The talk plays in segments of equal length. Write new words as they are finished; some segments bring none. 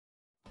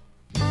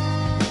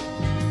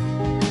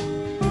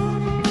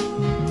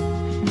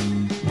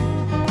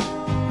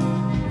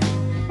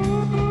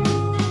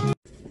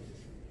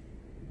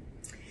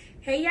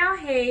Hey y'all,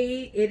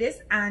 hey, it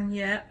is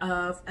Anya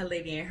of A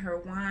Lady and Her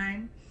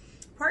Wine,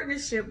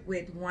 partnership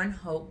with One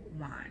Hope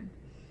Wine.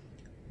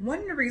 One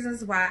of the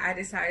reasons why I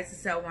decided to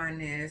sell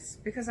wine is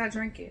because I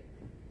drink it.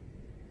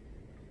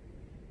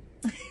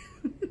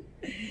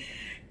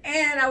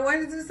 And I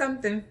wanted to do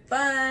something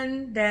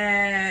fun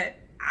that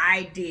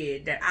I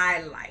did, that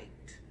I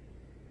liked.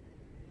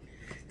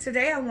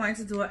 Today I wanted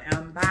to do an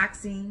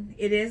unboxing.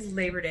 It is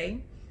Labor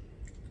Day.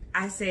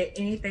 I said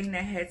anything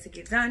that had to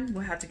get done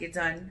will have to get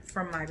done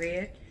from my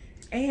bed.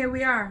 And here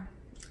we are,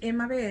 in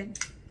my bed.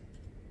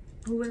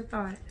 Who would have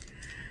thought?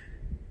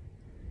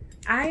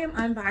 I am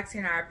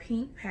unboxing our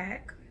pink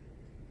pack.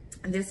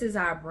 And this is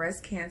our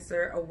breast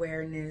cancer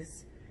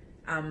awareness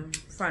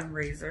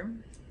fundraiser,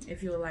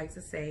 if you would like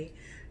to say.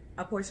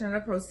 A portion of the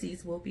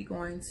proceeds will be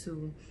going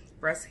to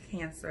breast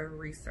cancer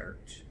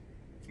research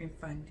and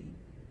funding.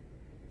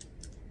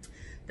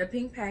 The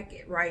pink pack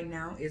right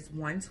now is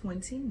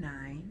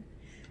 $129.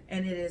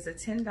 And it is a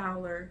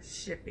 $10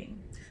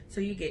 shipping. So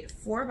you get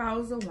 4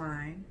 bottles of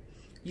wine,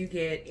 you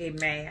get a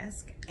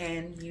mask,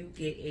 and you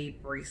get a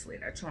bracelet,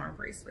 a charm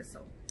bracelet.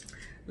 So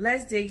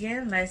let's dig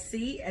in, let's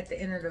see. At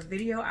the end of the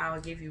video, I'll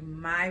give you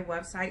my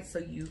website so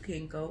you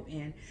can go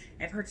in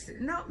and purchase it.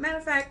 No, matter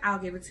of fact, I'll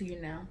give it to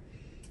you now.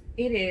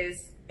 It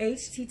is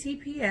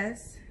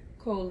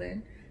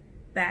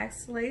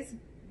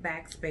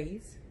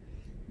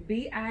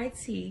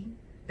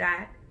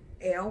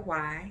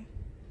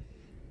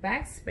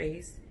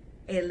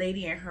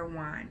Lady and Her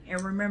Wine.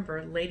 And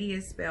remember, lady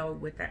is spelled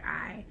with an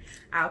I.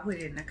 I'll put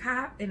it in the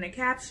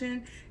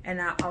caption,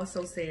 and I'll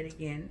also say it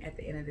again at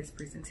the end of this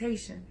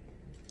presentation.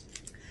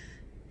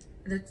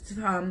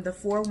 The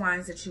 4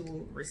 wines that you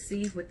will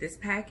receive with this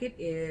packet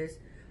is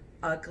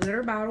a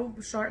glitter bottle of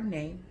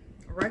Chardonnay,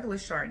 regular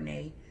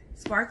Chardonnay,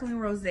 sparkling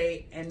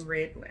rosé, and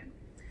red blend.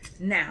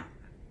 Now,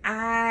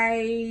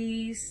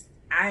 I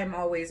am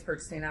always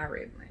purchasing our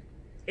red blend.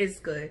 It's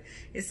good.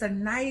 It's a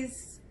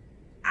nice,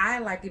 I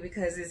like it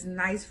because it's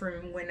nice for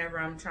me whenever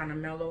I'm trying to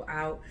mellow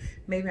out.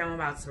 Maybe I'm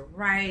about to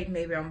write,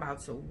 maybe I'm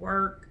about to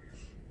work,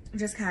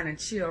 just kind of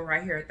chill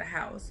right here at the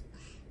house.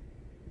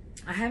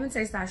 I haven't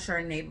tasted our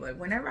Chardonnay, but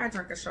whenever I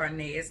drink a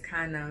Chardonnay, it's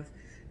kind of,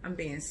 I'm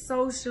being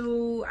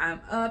social,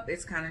 I'm up,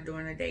 it's kind of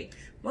during the day.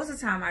 Most of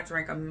the time I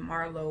drink a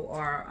Merlot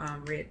or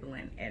red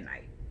blend at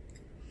night.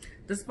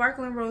 The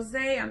sparkling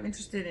rosé, I'm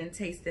interested in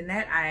tasting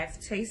that. I have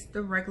tasted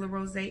the regular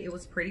rosé, it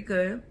was pretty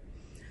good.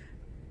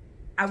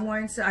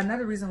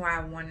 Another reason why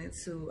I wanted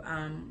to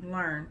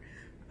learn,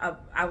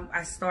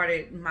 I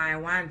started my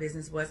wine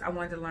business was I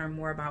wanted to learn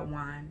more about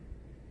wine.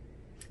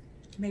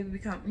 Maybe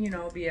become,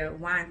 be a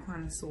wine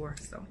connoisseur.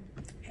 So,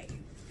 hey,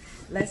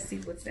 let's see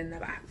what's in the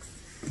box.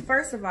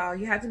 First of all,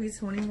 you have to be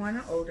 21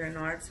 or older in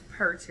order to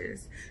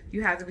purchase.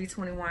 You have to be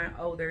 21 or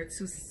older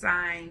to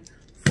sign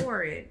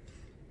for it.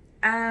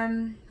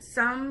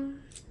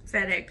 Some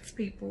FedEx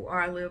people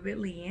are a little bit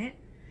lenient.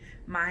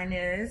 Mine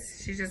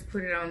is, she just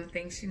put it on the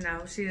thing she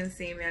knows. She didn't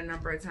see me a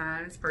number of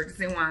times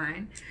purchasing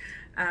wine.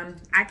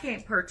 I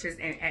can't purchase,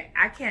 and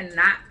I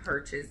cannot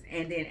purchase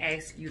and then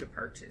ask you to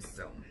purchase.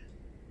 So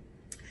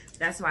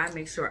that's why I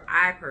make sure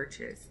I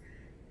purchase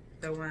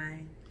the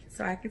wine,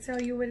 so I can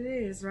tell you what it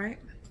is, right?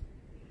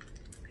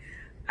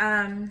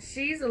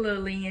 She's a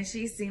little lenient.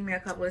 She's seen me a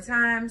couple of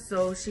times,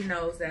 so she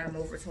knows that I'm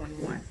over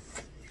 21.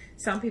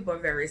 Some people are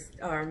very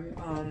are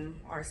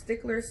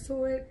sticklers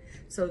to it,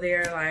 so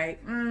they're like,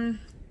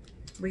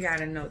 we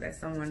gotta know that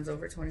someone's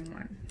over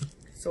 21.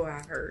 So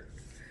I heard.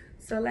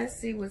 So let's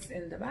see what's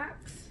in the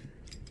box.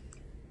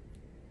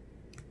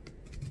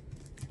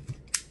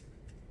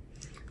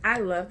 I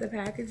love the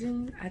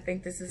packaging. I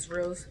think this is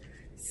real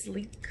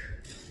sleek.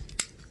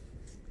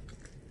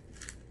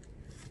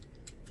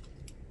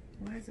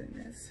 Why isn't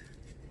this?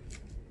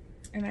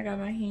 And I got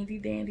my handy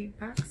dandy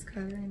box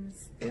cutter and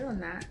it's still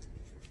not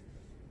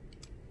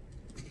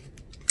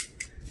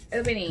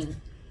opening.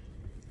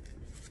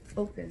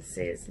 Open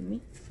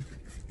sesame.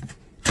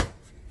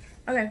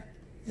 Okay,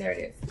 there it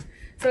is.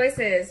 So it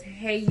says,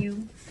 "Hey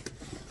you"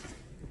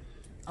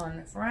 on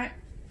the front.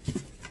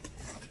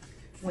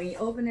 When you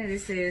open it,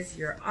 it says,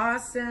 "You're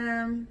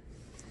awesome.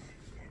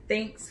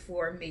 Thanks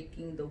for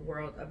making the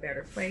world a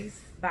better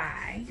place.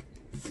 Bye."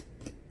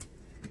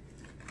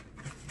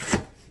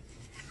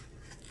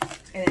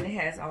 And then it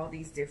has all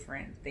these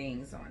different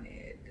things on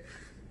it.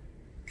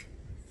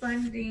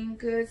 Funding,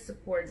 good,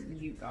 supporting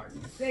youth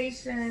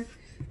organizations,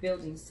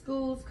 building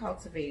schools,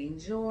 cultivating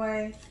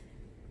joy,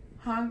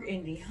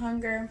 ending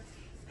hunger.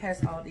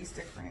 Has all these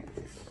different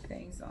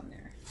things on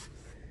there.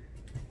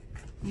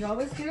 You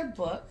always get a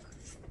book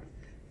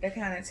that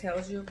kind of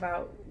tells you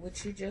about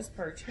what you just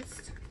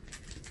purchased.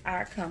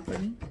 Our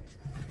company.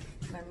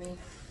 Let me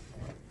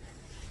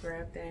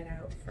grab that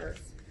out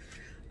first.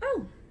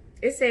 Oh,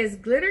 it says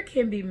glitter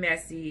can be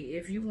messy.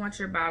 If you want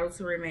your bottle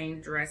to remain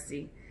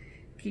dressy,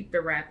 keep the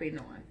wrapping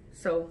on.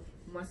 So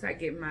once I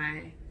get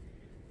my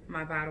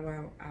bottle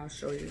out, I'll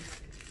show you.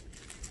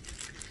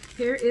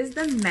 Here is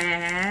the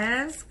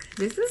mask.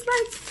 This is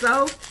like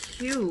so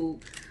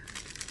cute.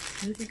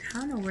 You can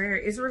kind of wear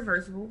it. It's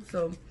reversible,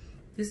 so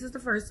This is the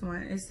first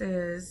one. It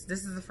says,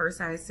 this is the first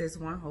side. It says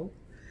One Hope.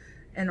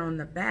 And on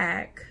the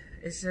back,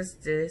 it's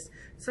just this.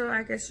 So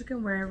I guess you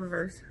can wear it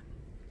reverse.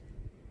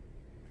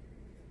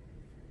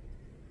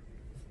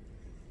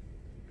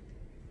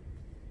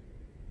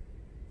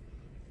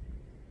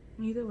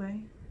 Either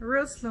way, a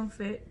real slim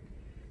fit.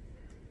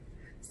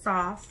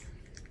 Soft.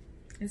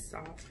 It's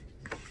soft.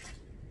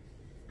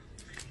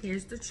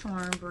 Here's the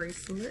charm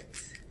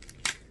bracelet.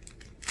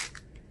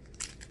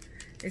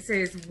 It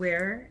says,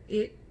 wear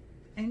it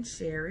and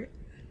share it.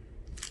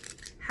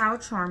 How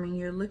charming.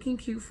 You're looking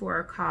cute for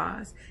a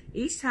cause.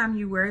 Each time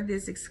you wear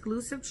this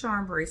exclusive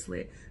charm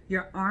bracelet,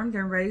 you're armed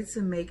and ready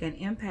to make an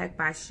impact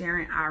by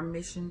sharing our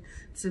mission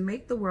to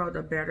make the world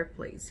a better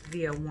place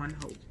via One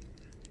Hope.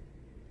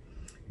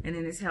 And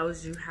then it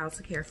tells you how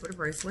to care for the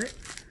bracelet.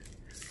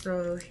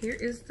 So here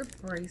is the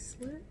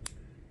bracelet.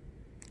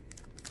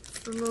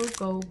 It's a little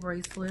gold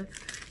bracelet.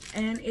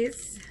 And it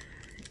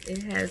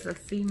has a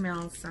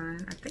female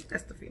sign. I think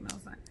that's the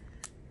female sign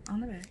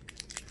on the back.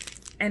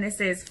 And it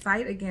says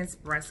fight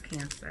against breast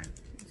cancer.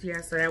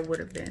 Yeah, so that would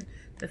have been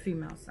the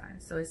female sign.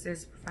 So it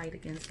says fight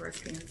against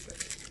breast cancer.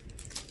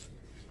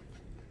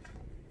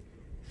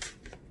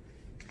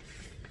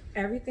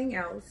 Everything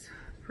else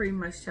pretty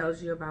much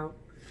tells you about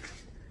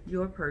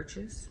your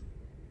purchase.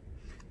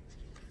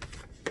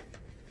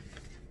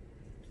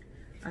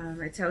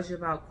 It tells you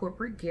about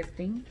corporate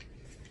gifting.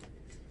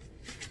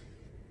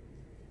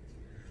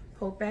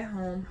 Hope at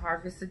Home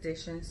Harvest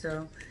Edition.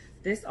 So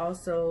this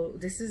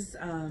is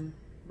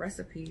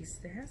recipes.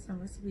 There has some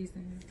recipes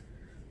in here.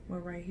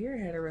 Well, right here it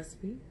had a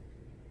recipe.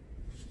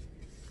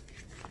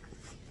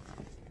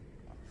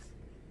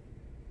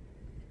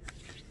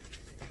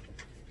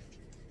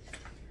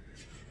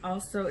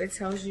 Also, it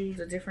tells you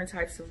the different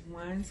types of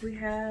wines we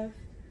have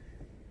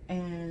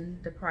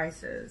and the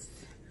prices.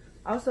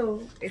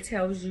 Also, it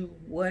tells you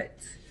what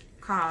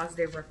cause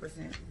they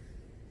represent.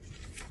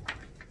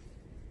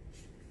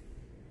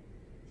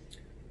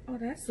 Oh,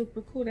 that's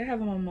super cool. They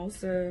have a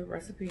mimosa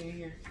recipe in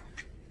here.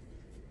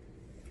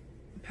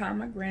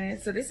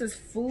 Pomegranate. So this is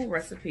food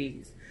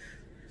recipes.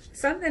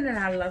 Something that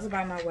I love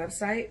about my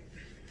website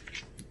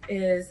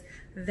is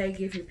they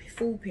give you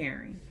food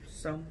pairing.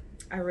 So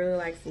I really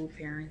like food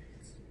pairings.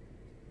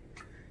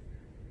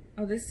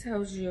 Oh, this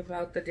tells you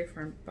about the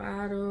different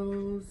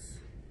bottles.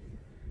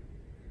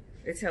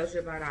 It tells you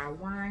about our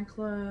wine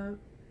club.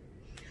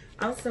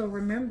 Also,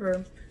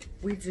 remember,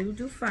 we do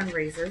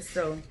fundraisers.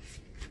 So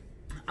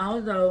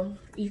although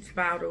each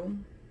bottle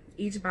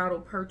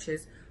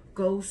purchase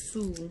goes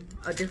to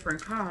a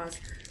different cause,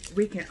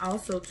 we can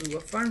also do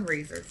a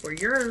fundraiser for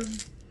your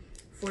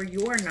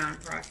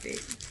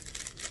nonprofit,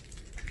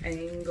 and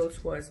you can go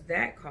towards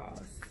that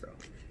cause. So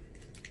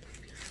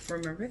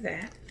remember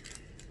that.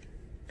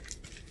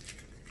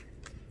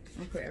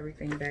 I'll put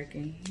everything back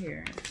in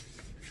here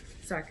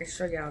so I can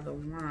show y'all the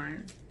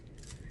wine.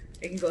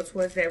 It can go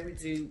towards that. We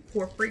do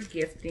corporate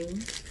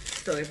gifting.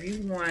 So if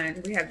you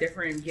want, we have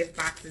different gift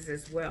boxes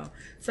as well.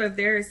 So if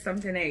there is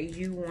something that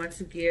you want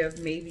to give,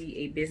 maybe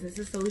a business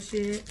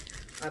associate,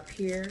 a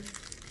peer,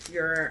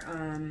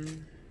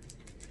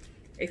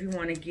 if you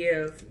want to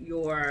give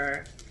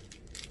your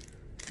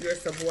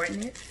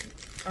subordinate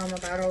a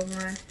bottle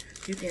of wine,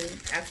 you can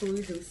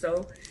absolutely do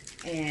so.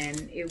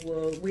 And it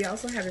will, we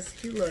also have this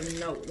cute little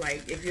note,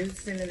 like if you're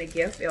sending a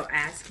gift, it'll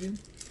ask you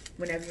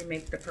whenever you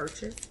make the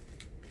purchase.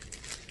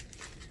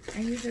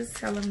 And you just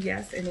tell them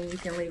yes, and then you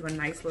can leave a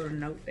nice little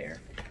note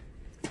there.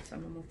 So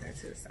I'm gonna move that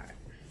to the side.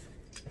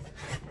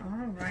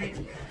 All right,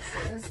 so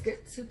let's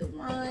get to the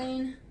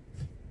wine.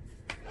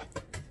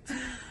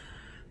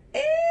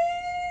 And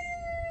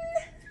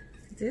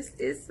this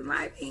is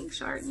my pink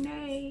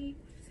Chardonnay.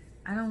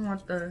 I don't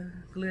want the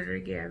glitter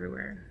to get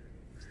everywhere.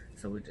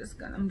 So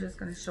I'm just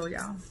gonna show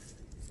y'all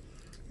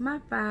my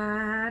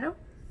bottle.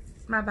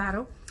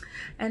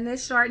 And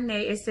this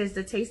Chardonnay, it says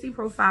the tasting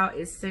profile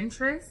is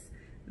citrus,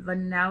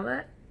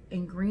 vanilla,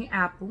 and green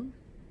apple.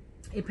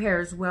 It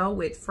pairs well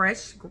with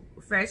fresh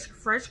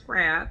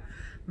crab,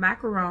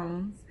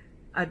 macarons,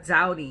 a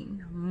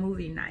doubting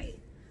movie night.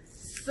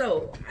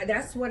 So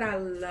that's what I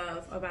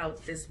love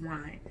about this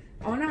wine.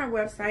 On our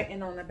website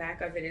and on the back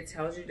of it, it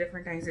tells you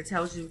different things. It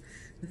tells you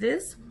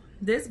this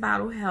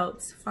bottle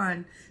helps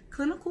fund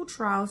clinical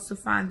trials to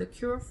find the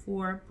cure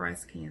for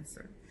breast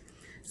cancer.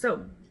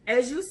 So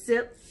as you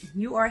sip,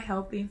 you are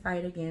helping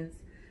fight against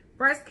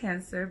breast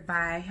cancer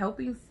by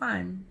helping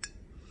fund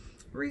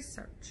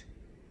research.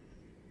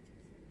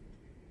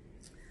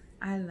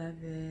 I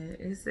love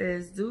it. It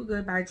says, do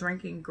good by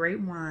drinking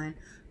great wine,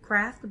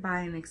 crafted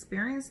by an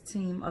experienced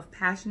team of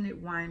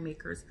passionate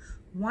winemakers.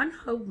 One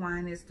Hope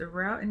wine is the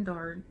rare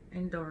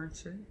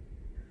indulgence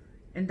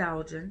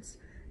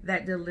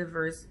that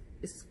delivers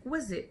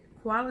exquisite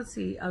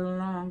quality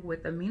along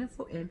with a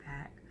meaningful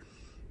impact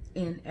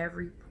in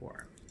every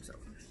pour. So,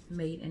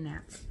 made in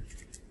Napa.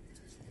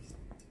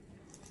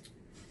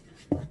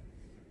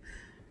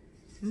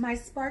 My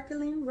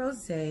sparkling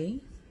rosé.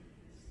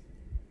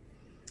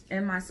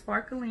 And my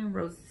sparkling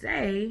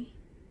rosé,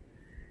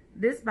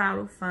 this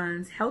bottle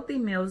funds healthy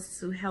meals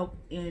to help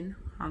end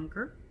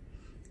hunger.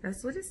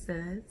 That's what it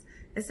says.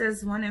 It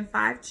says 1 in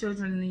 5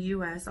 children in the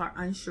U.S. are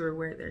unsure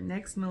where their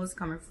next meal is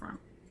coming from.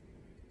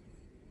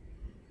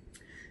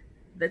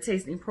 The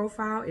tasting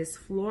profile is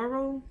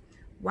floral,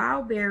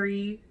 wild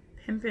berry,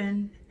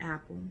 pimpin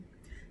apple.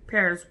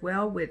 Pairs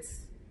well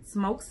with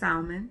smoked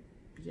salmon,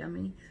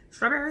 yummy,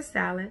 strawberry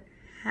salad,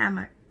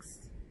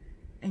 hammocks,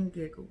 and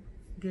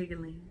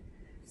giggling.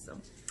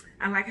 So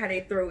I like how they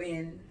throw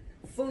in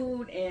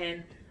food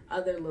and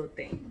other little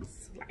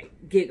things like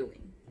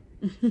giggling.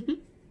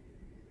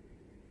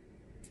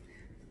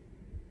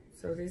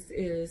 So this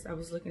is, I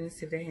was looking to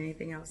see if they had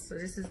anything else. So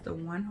this is the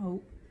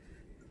ONEHOPE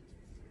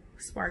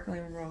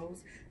Sparkling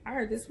Rose. I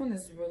heard this one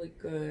is really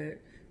good,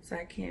 so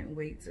I can't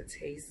wait to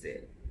taste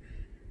it.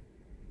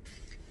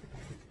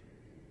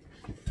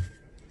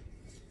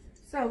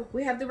 So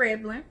we have the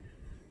red blend.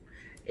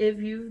 If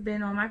you've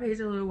been on my page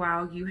a little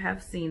while, you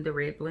have seen the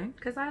red blend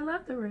because I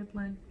love the red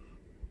blend.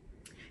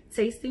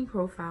 Tasting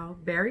profile,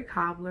 berry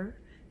cobbler,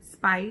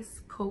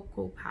 spice,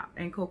 cocoa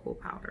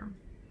powder.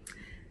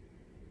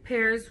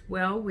 Pairs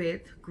well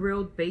with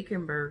grilled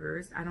bacon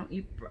burgers. I don't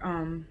eat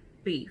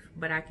beef,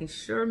 but I can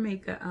sure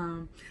make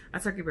a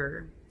turkey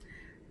burger.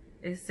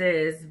 It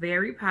says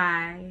berry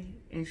pie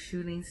and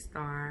shooting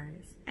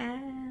stars.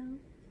 And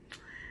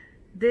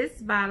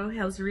this bottle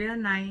helps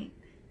reunite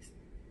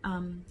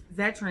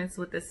veterans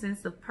with a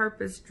sense of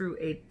purpose through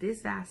a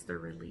disaster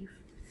relief.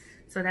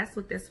 So that's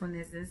what this one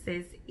is. It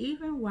says,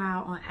 even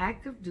while on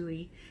active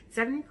duty,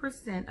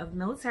 70% of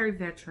military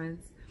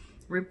veterans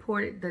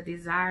reported the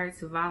desire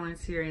to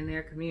volunteer in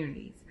their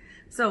communities.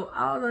 So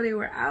although they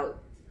were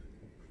out,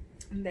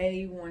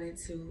 they wanted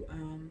to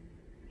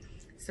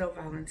still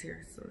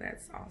volunteer. So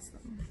that's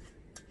awesome.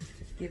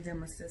 Give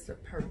them a sense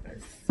of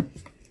purpose.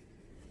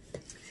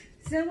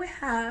 Then we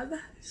have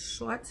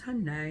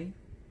Chardonnay.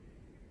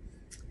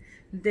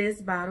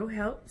 This bottle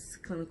helps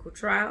clinical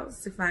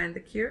trials to find the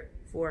cure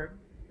for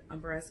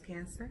breast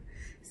cancer.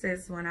 It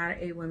says 1 out of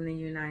 8 women in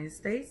the United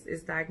States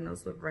is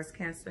diagnosed with breast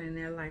cancer in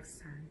their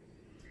lifetime.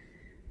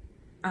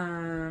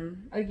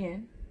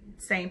 Again,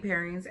 same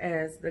pairings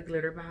as the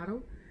glitter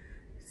bottle.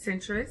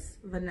 Citrus,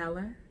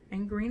 vanilla,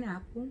 and green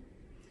apple.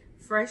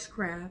 Fresh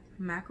crab,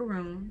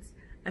 macaroons,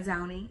 a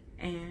downy,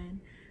 and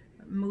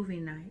movie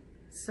night.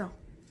 So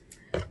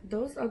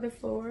those are the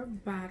 4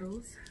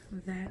 bottles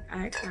that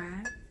I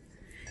got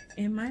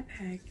in my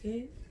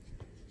packet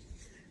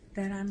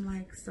that I'm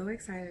like so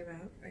excited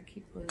about. I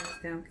keep pulling this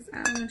down because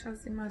I don't want y'all to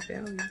see my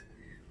belly.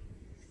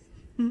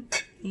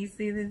 You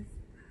see this?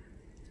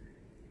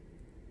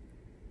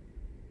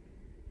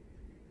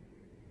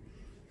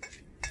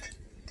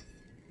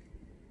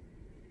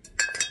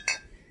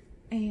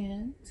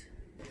 And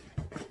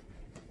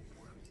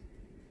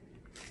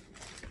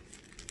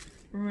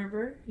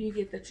remember, you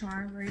get the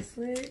charm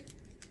bracelet.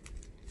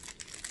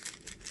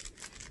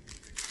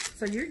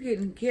 So you're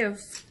getting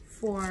gifts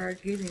for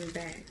giving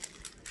back.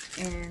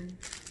 And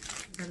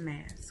the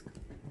mask.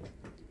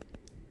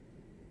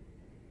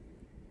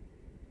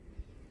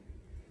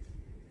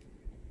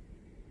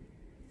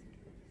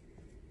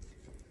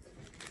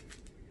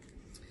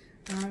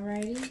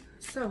 Alrighty.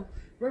 So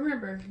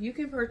remember, you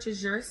can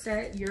purchase your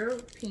set,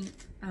 your pink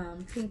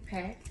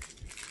pack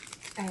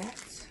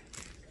at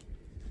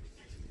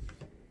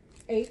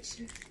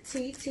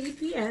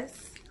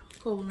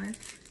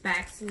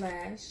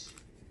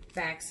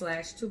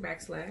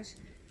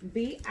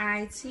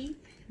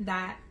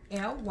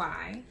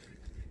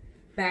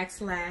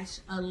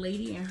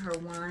lady and her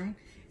wine.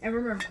 And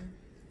remember,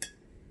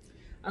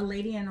 a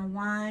lady and a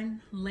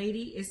wine,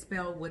 lady is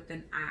spelled with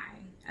an I,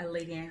 a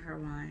lady and her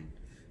wine.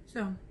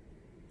 So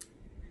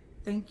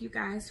thank you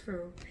guys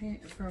for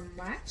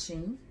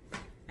watching,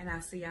 and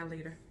I'll see y'all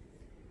later.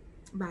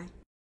 Bye.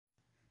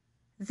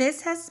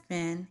 This has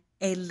been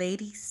a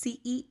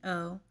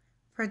LadiCEO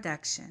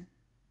production.